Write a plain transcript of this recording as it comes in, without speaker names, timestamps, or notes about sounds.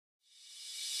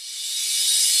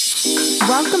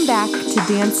Welcome back to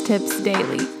Dance Tips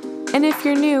Daily. And if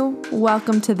you're new,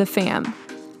 welcome to the fam.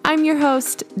 I'm your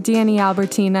host, Danny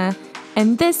Albertina,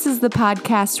 and this is the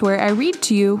podcast where I read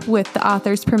to you, with the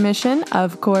author's permission,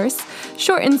 of course,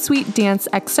 short and sweet dance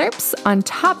excerpts on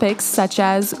topics such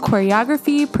as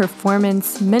choreography,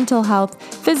 performance, mental health,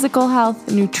 physical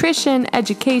health, nutrition,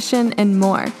 education, and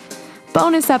more.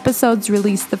 Bonus episodes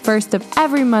released the first of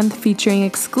every month featuring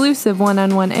exclusive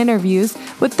one-on-one interviews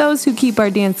with those who keep our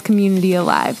dance community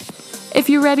alive. If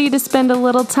you're ready to spend a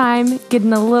little time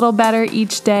getting a little better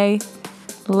each day,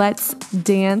 let's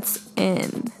dance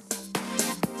in.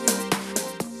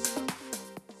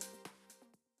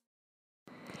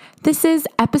 This is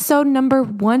episode number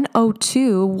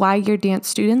 102, Why Your Dance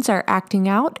Students Are Acting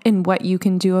Out and What You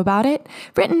Can Do About It,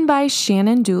 written by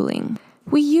Shannon Dooling.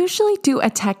 We usually do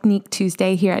a Technique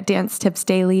Tuesday here at Dance Tips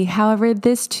Daily. However,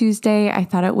 this Tuesday, I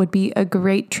thought it would be a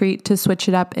great treat to switch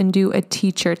it up and do a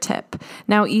teacher tip.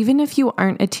 Now, even if you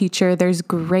aren't a teacher, there's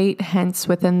great hints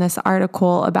within this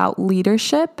article about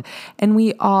leadership, and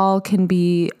we all can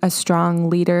be a strong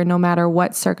leader no matter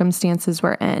what circumstances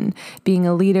we're in. Being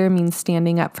a leader means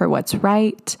standing up for what's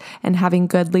right, and having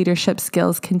good leadership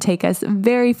skills can take us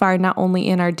very far, not only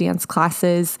in our dance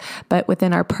classes, but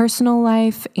within our personal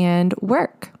life and work.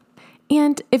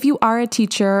 And if you are a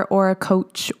teacher or a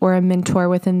coach or a mentor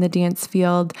within the dance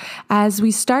field, as we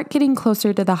start getting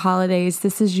closer to the holidays,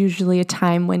 this is usually a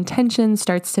time when tension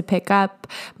starts to pick up.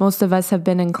 Most of us have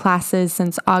been in classes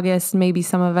since August. Maybe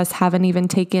some of us haven't even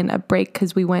taken a break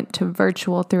because we went to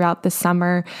virtual throughout the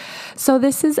summer. So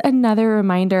this is another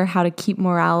reminder how to keep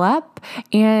morale up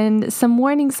and some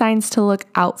warning signs to look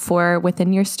out for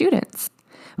within your students.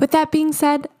 With that being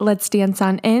said, let's dance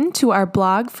on in to our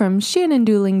blog from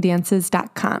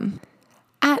shannondoolingdances.com.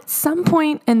 At some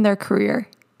point in their career,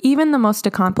 even the most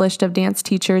accomplished of dance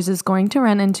teachers is going to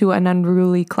run into an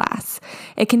unruly class.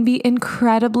 It can be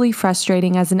incredibly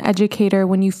frustrating as an educator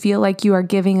when you feel like you are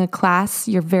giving a class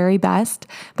your very best,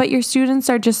 but your students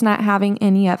are just not having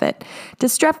any of it.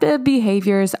 Disruptive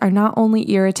behaviors are not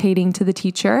only irritating to the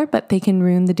teacher, but they can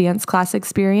ruin the dance class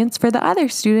experience for the other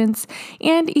students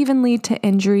and even lead to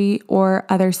injury or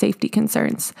other safety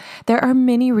concerns. There are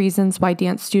many reasons why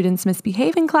dance students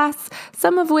misbehave in class,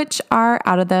 some of which are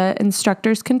out of the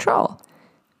instructor's control.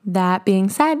 That being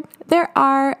said, there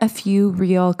are a few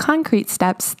real concrete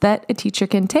steps that a teacher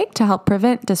can take to help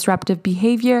prevent disruptive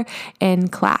behavior in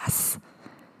class.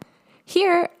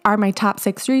 Here are my top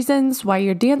 6 reasons why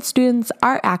your dance students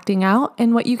are acting out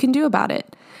and what you can do about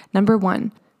it. Number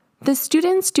 1, the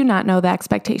students do not know the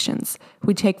expectations.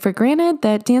 We take for granted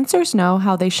that dancers know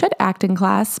how they should act in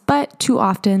class, but too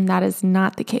often that is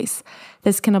not the case.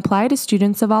 This can apply to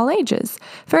students of all ages.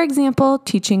 For example,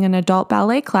 teaching an adult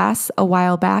ballet class a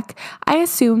while back, I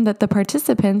assumed that the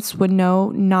participants would know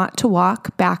not to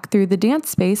walk back through the dance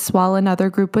space while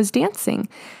another group was dancing.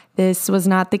 This was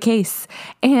not the case,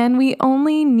 and we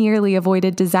only nearly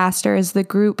avoided disaster as the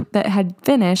group that had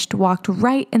finished walked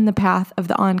right in the path of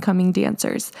the oncoming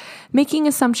dancers. Making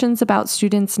assumptions about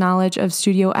students' knowledge of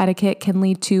studio etiquette can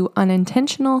lead to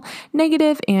unintentional,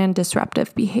 negative, and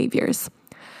disruptive behaviors.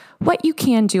 What you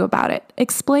can do about it: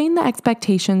 explain the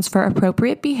expectations for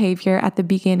appropriate behavior at the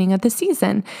beginning of the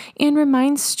season and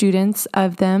remind students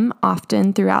of them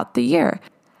often throughout the year.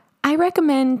 I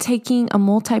recommend taking a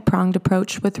multi-pronged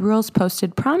approach with rules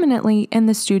posted prominently in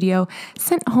the studio,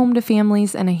 sent home to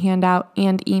families in a handout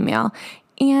and email,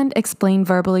 and explain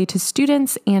verbally to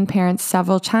students and parents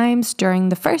several times during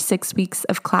the first 6 weeks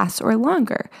of class or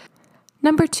longer.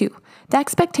 Number 2, the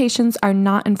expectations are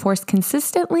not enforced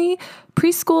consistently.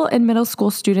 Preschool and middle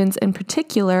school students in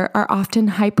particular are often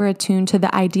hyper-attuned to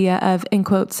the idea of, in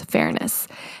quotes, fairness.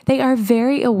 They are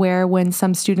very aware when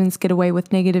some students get away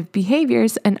with negative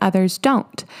behaviors and others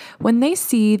don't. When they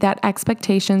see that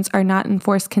expectations are not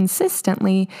enforced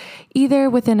consistently, either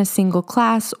within a single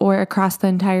class or across the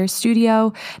entire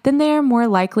studio, then they are more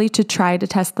likely to try to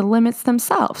test the limits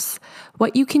themselves.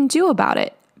 What you can do about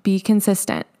it: be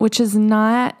consistent, which is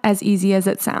not as easy as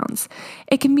it sounds.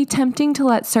 It can be tempting to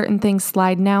let certain things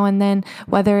slide now and then,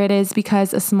 whether it is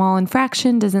because a small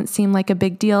infraction doesn't seem like a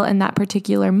big deal in that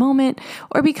particular moment,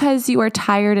 or because you are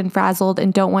tired and frazzled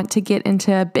and don't want to get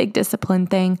into a big discipline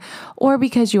thing, or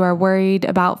because you are worried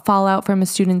about fallout from a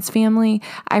student's family.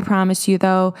 I promise you,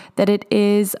 though, that it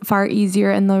is far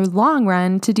easier in the long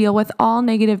run to deal with all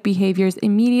negative behaviors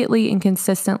immediately and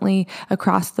consistently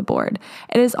across the board.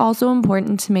 It is also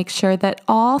important to to make sure that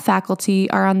all faculty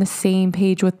are on the same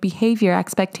page with behavior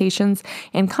expectations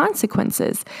and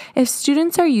consequences. If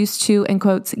students are used to, in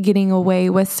quotes, getting away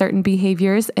with certain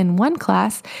behaviors in one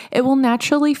class, it will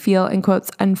naturally feel, in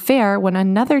quotes, unfair when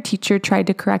another teacher tried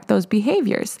to correct those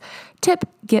behaviors. Tip: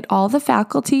 get all the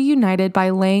faculty united by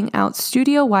laying out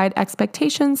studio-wide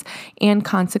expectations and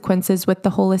consequences with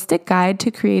the holistic guide to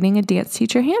creating a dance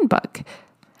teacher handbook.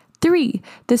 3,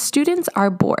 the students are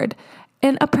bored.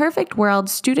 In a perfect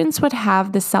world, students would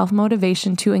have the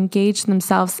self-motivation to engage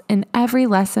themselves in every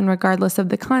lesson regardless of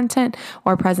the content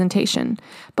or presentation.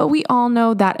 But we all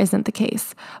know that isn't the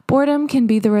case. Boredom can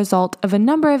be the result of a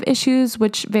number of issues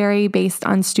which vary based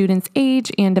on students'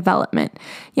 age and development.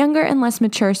 Younger and less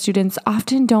mature students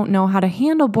often don't know how to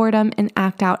handle boredom and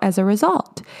act out as a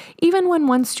result. Even when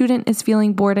one student is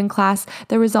feeling bored in class,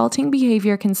 the resulting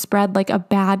behavior can spread like a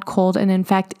bad cold and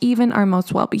infect even our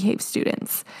most well-behaved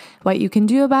students. What you can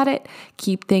do about it: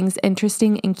 keep things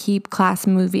interesting and keep class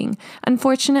moving.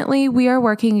 Unfortunately, we are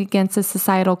working against a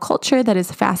societal culture that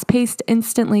is fast-paced,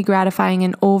 instantly gratifying,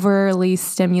 and overly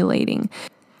stimulating.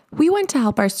 We want to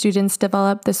help our students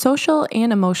develop the social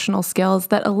and emotional skills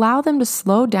that allow them to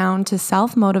slow down, to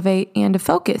self-motivate, and to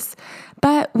focus.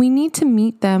 But we need to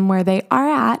meet them where they are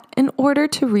at in order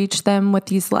to reach them with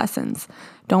these lessons.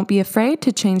 Don't be afraid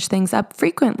to change things up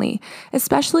frequently,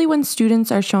 especially when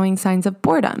students are showing signs of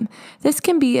boredom. This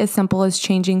can be as simple as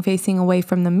changing facing away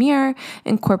from the mirror,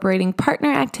 incorporating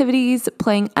partner activities,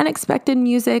 playing unexpected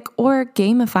music, or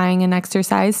gamifying an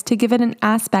exercise to give it an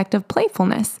aspect of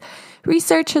playfulness.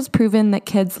 Research has proven that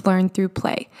kids learn through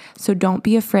play, so don't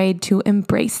be afraid to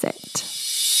embrace it.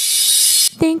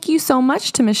 Thank you so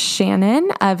much to Miss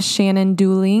Shannon of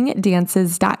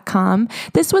shannondoolingdances.com.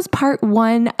 This was part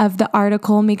 1 of the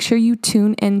article. Make sure you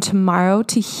tune in tomorrow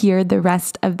to hear the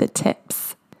rest of the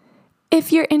tips.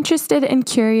 If you're interested and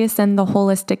curious in the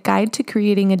holistic guide to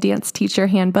creating a dance teacher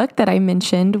handbook that I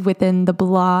mentioned within the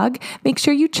blog, make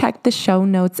sure you check the show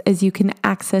notes as you can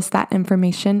access that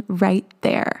information right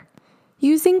there.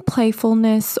 Using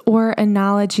playfulness or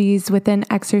analogies within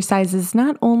exercises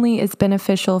not only is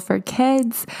beneficial for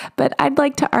kids, but I'd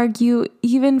like to argue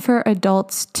even for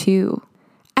adults too.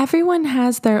 Everyone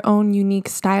has their own unique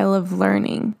style of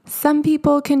learning. Some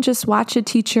people can just watch a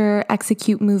teacher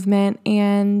execute movement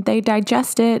and they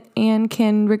digest it and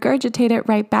can regurgitate it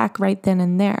right back right then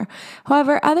and there.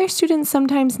 However, other students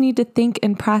sometimes need to think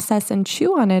and process and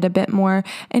chew on it a bit more,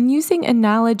 and using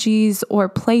analogies or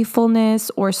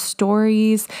playfulness or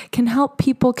stories can help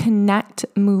people connect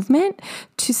movement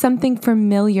to something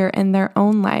familiar in their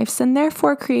own lives, and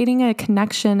therefore creating a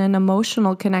connection, an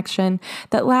emotional connection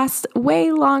that lasts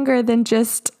way longer than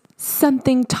just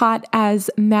something taught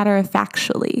as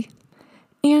matter-of-factually.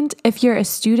 And if you're a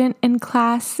student in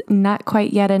class, not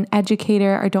quite yet an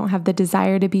educator, or don't have the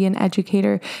desire to be an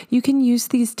educator, you can use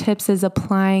these tips as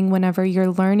applying whenever you're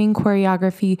learning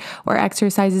choreography or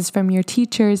exercises from your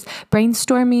teachers,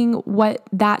 brainstorming what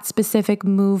that specific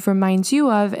move reminds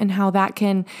you of and how that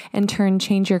can in turn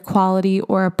change your quality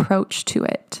or approach to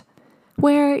it.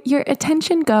 Where your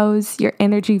attention goes, your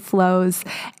energy flows,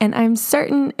 and I'm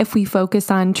certain if we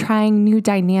focus on trying new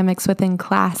dynamics within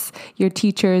class, your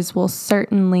teachers will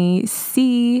certainly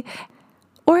see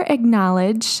or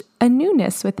acknowledge a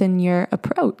newness within your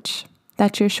approach.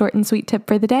 That's your short and sweet tip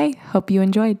for the day. Hope you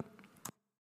enjoyed.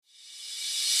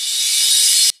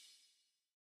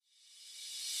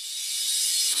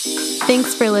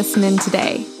 Thanks for listening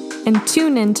today, and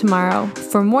tune in tomorrow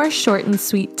for more short and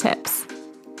sweet tips.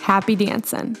 Happy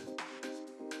dancing.